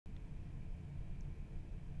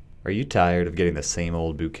Are you tired of getting the same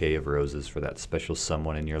old bouquet of roses for that special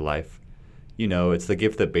someone in your life? You know, it's the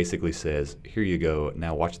gift that basically says, here you go,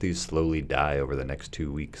 now watch these slowly die over the next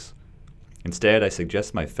 2 weeks. Instead, I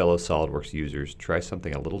suggest my fellow SOLIDWORKS users try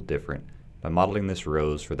something a little different by modeling this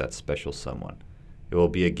rose for that special someone. It will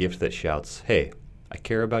be a gift that shouts, hey, I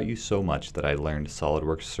care about you so much that I learned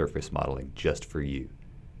SOLIDWORKS Surface modeling just for you.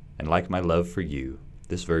 And like my love for you,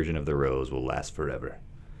 this version of the rose will last forever.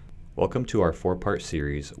 Welcome to our 4-part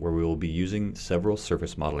series where we will be using several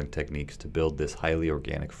surface modeling techniques to build this highly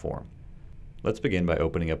organic form. Let's begin by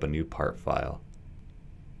opening up a new part file.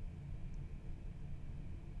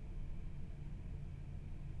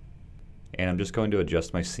 And I'm just going to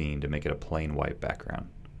adjust my scene to make it a plain white background.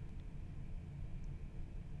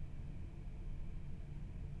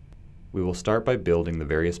 We will start by building the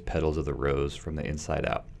various petals of the rose from the inside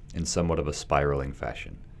out in somewhat of a spiraling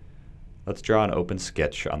fashion. Let's draw an open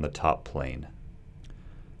sketch on the top plane.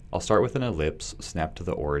 I'll start with an ellipse snapped to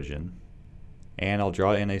the origin, and I'll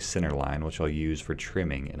draw in a center line which I'll use for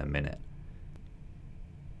trimming in a minute.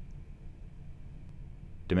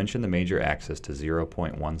 Dimension the major axis to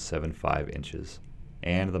 0.175 inches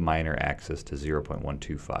and the minor axis to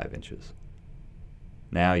 0.125 inches.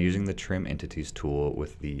 Now, using the Trim Entities tool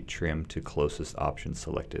with the Trim to Closest option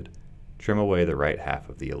selected, trim away the right half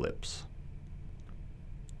of the ellipse.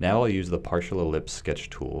 Now I'll use the Partial Ellipse Sketch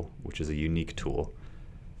tool, which is a unique tool.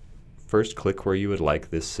 First, click where you would like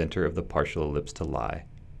this center of the partial ellipse to lie.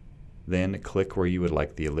 Then click where you would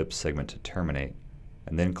like the ellipse segment to terminate,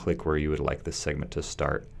 and then click where you would like the segment to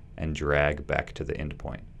start and drag back to the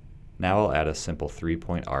endpoint. Now I'll add a simple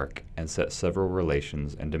 3-point arc and set several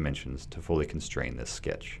relations and dimensions to fully constrain this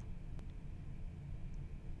sketch.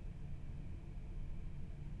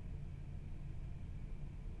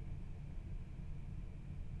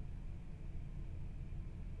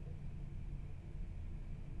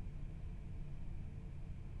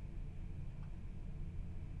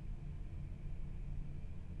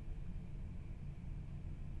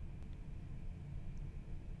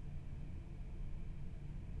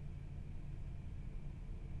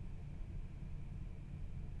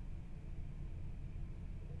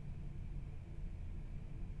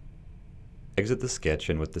 Exit the sketch,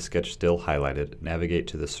 and with the sketch still highlighted, navigate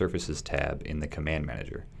to the Surfaces tab in the Command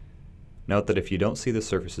Manager. Note that if you don't see the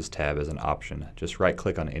Surfaces tab as an option, just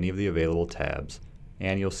right-click on any of the available tabs,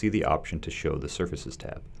 and you'll see the option to show the Surfaces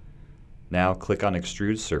tab. Now click on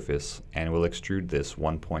Extrude Surface, and we'll extrude this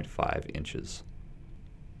 1.5 inches.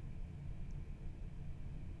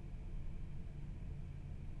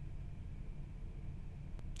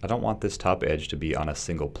 I don't want this top edge to be on a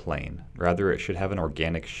single plane, rather it should have an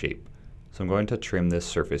organic shape. So I'm going to trim this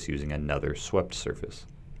surface using another swept surface.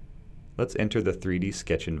 Let's enter the 3D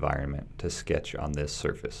sketch environment to sketch on this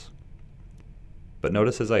surface. But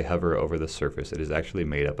notice as I hover over the surface, it is actually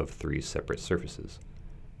made up of 3 separate surfaces.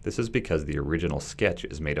 This is because the original sketch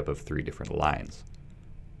is made up of 3 different lines.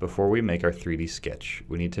 Before we make our 3D sketch,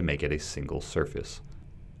 we need to make it a single surface.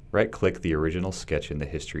 Right-click the original sketch in the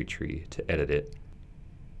history tree to edit it,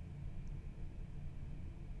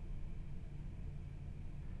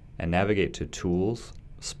 and navigate to Tools,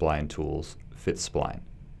 Spline Tools, Fit Spline.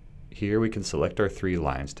 Here we can select our 3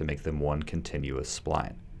 lines to make them one continuous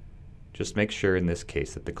spline. Just make sure in this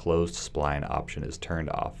case that the Closed Spline option is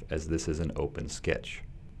turned off, as this is an open sketch.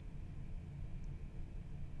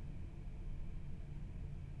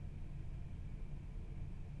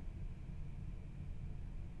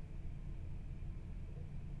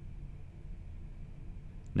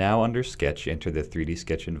 Now under Sketch, enter the 3D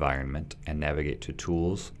sketch environment and navigate to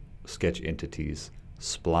Tools, Sketch Entities,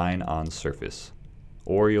 Spline on Surface,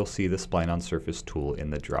 or you'll see the Spline on Surface tool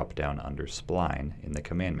in the drop-down under Spline in the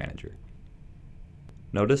Command Manager.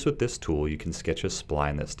 Notice with this tool you can sketch a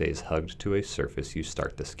spline that stays hugged to a surface you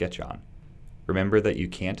start the sketch on. Remember that you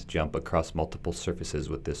can't jump across multiple surfaces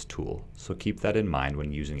with this tool, so keep that in mind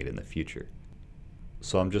when using it in the future.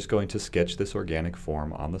 So I'm just going to sketch this organic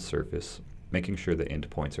form on the surface, making sure the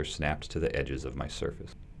endpoints are snapped to the edges of my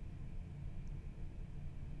surface.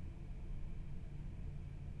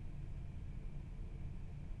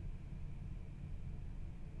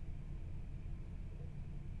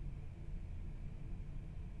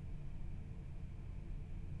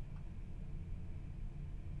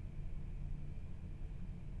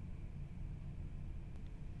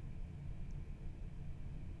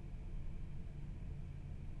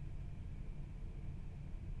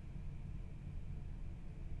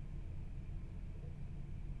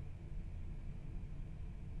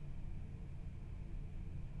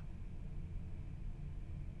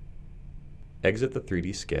 Exit the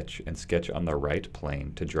 3D sketch and sketch on the right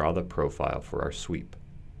plane to draw the profile for our sweep.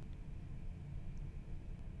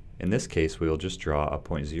 In this case, we will just draw a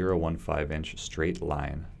 0.015 inch straight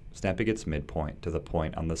line, snapping its midpoint to the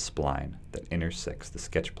point on the spline that intersects the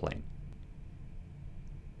sketch plane.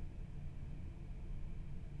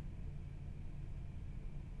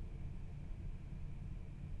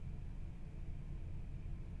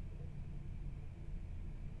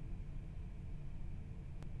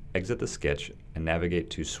 Exit the sketch and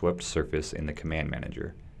navigate to Swept Surface in the Command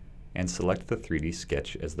Manager, and select the 3D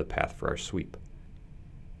sketch as the path for our sweep.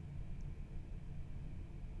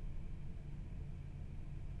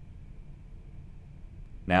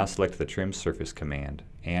 Now select the Trim Surface command,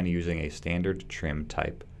 and using a standard trim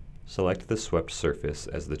type, select the Swept Surface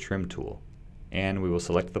as the Trim tool, and we will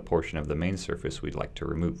select the portion of the main surface we'd like to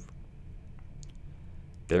remove.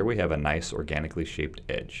 There we have a nice organically shaped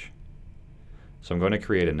edge. So I'm going to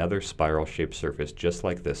create another spiral shaped surface just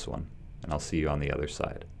like this one, and I'll see you on the other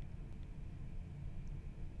side.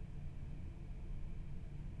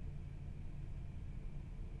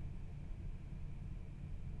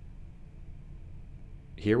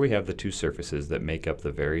 Here we have the two surfaces that make up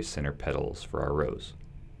the very center petals for our rose.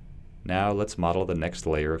 Now let's model the next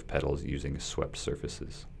layer of petals using swept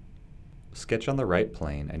surfaces. Sketch on the right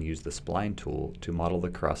plane and use the spline tool to model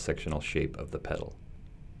the cross-sectional shape of the petal.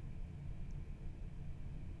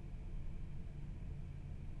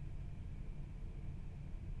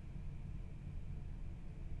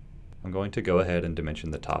 I'm going to go ahead and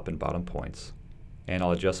dimension the top and bottom points, and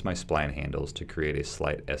I'll adjust my spline handles to create a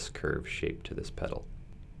slight S-curve shape to this petal.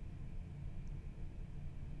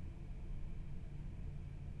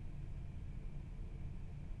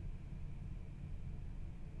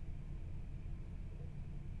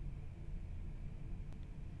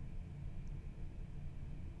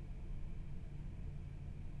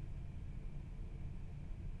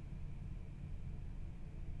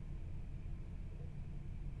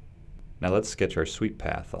 Now let's sketch our sweep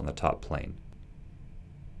path on the top plane.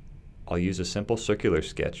 I'll use a simple circular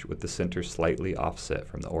sketch with the center slightly offset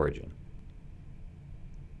from the origin.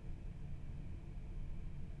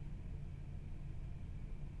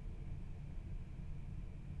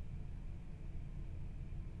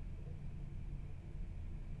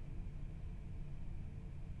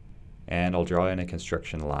 And I'll draw in a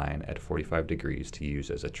construction line at 45 degrees to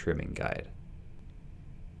use as a trimming guide.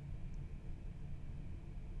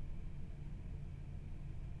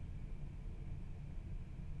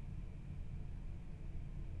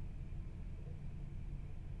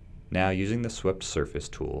 Now, using the Swept Surface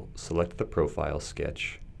tool, select the Profile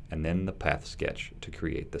sketch and then the Path sketch to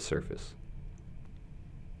create the surface.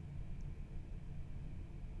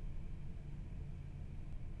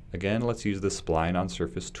 Again, let's use the Spline on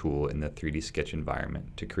Surface tool in the 3D sketch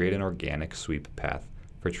environment to create an organic sweep path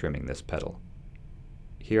for trimming this petal.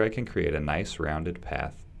 Here I can create a nice rounded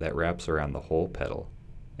path that wraps around the whole petal,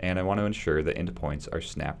 and I want to ensure the endpoints are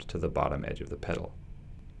snapped to the bottom edge of the petal.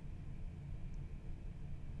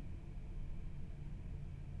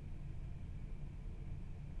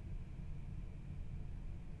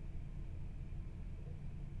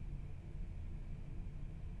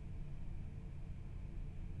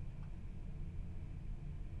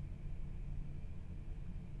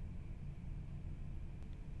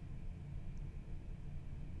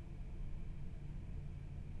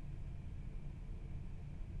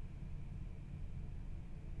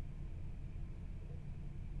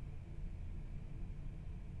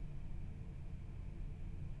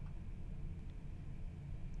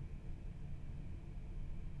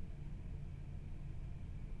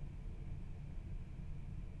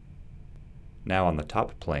 Now on the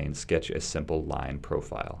top plane, sketch a simple line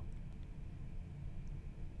profile.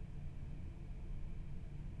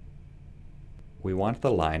 We want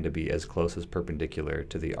the line to be as close as perpendicular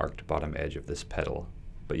to the arced bottom edge of this petal,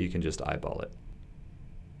 but you can just eyeball it.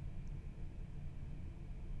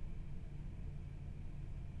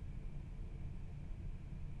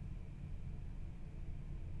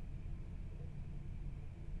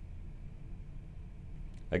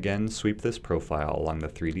 Again, sweep this profile along the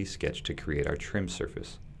 3D sketch to create our trim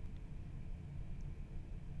surface.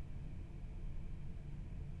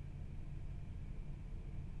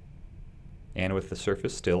 And with the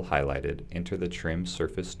surface still highlighted, enter the Trim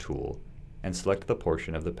Surface tool and select the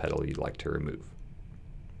portion of the petal you'd like to remove.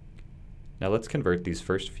 Now let's convert these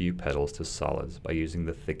first few petals to solids by using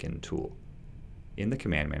the Thicken tool. In the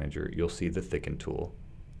Command Manager, you'll see the Thicken tool,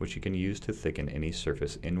 which you can use to thicken any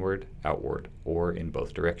surface inward, outward, or in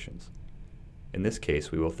both directions. In this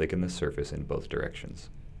case, we will thicken the surface in both directions.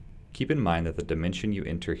 Keep in mind that the dimension you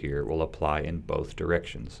enter here will apply in both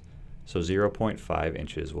directions, so 0.5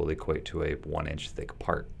 inches will equate to a 1 inch thick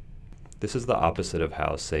part. This is the opposite of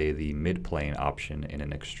how, say, the mid-plane option in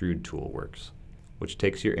an extrude tool works, which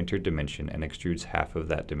takes your entered dimension and extrudes half of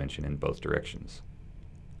that dimension in both directions.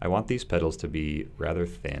 I want these petals to be rather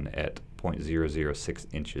thin at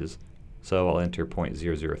 0.006 inches, so I'll enter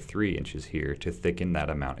 0.003 inches here to thicken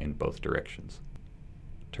that amount in both directions.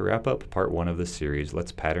 To wrap up part 1 of this series,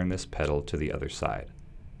 let's pattern this petal to the other side.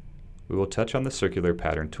 We will touch on the circular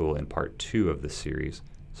pattern tool in part 2 of this series,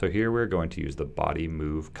 so here we're going to use the Body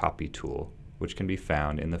Move Copy tool, which can be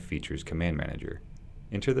found in the Features Command Manager.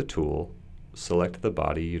 Enter the tool, select the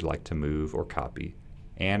body you'd like to move or copy,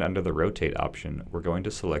 and under the Rotate option, we're going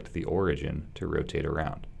to select the origin to rotate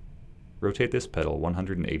around. Rotate this petal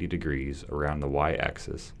 180 degrees around the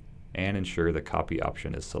Y-axis, and ensure the Copy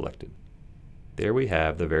option is selected. There we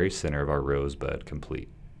have the very center of our rosebud complete.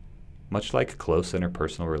 Much like close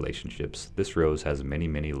interpersonal relationships, this rose has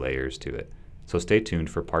many layers to it, so stay tuned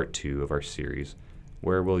for part 2 of our series,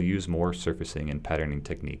 where we'll use more surfacing and patterning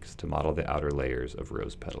techniques to model the outer layers of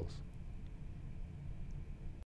rose petals.